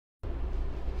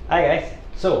Hi guys,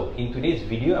 so in today's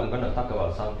video I'm going to talk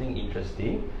about something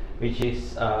interesting, which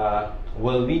is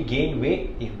will we gain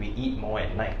weight if we eat more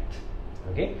at night?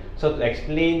 Okay, so to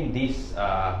explain this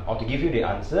or to give you the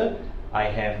answer, I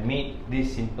have made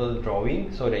this simple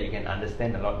drawing so that you can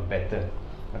understand a lot better.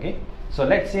 Okay, so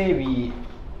let's say we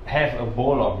have a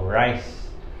bowl of rice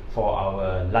for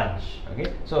our lunch.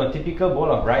 Okay, so a typical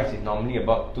bowl of rice is normally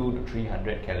about 200 to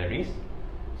 300 calories.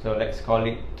 So let's call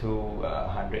it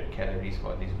 200 calories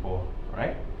for this bowl,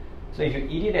 right? So if you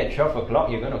eat it at 12 o'clock,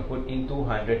 you're going to put in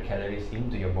 200 calories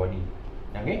into your body.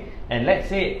 Okay, and let's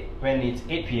say when it's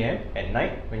 8 p.m. at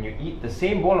night, when you eat the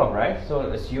same bowl of rice, so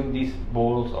assume these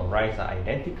bowls of rice are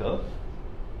identical,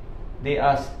 they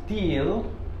are still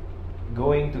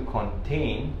going to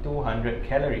contain 200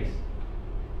 calories.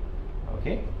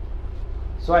 Okay,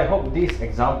 so I hope this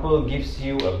example gives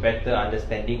you a better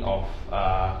understanding of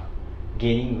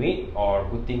gaining weight or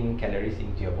putting calories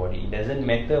into your body. It doesn't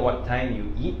matter what time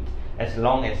you eat, as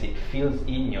long as it fills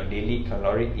in your daily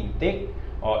caloric intake,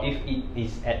 or if it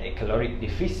is at a caloric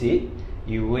deficit,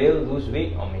 you will lose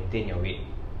weight or maintain your weight.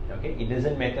 Okay, it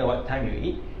doesn't matter what time you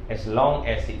eat, as long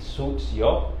as it suits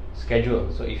your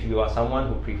schedule. So if you are someone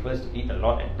who prefers to eat a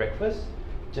lot at breakfast,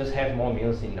 just have more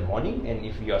meals in the morning, and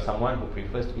if you are someone who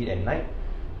prefers to eat at night,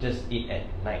 just eat at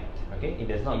night. Okay, it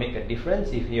does not make a difference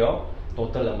if your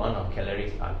total amount of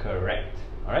calories are correct.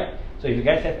 Alright, so if you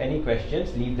guys have any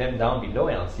questions, leave them down below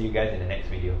and I'll see you guys in the next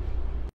video.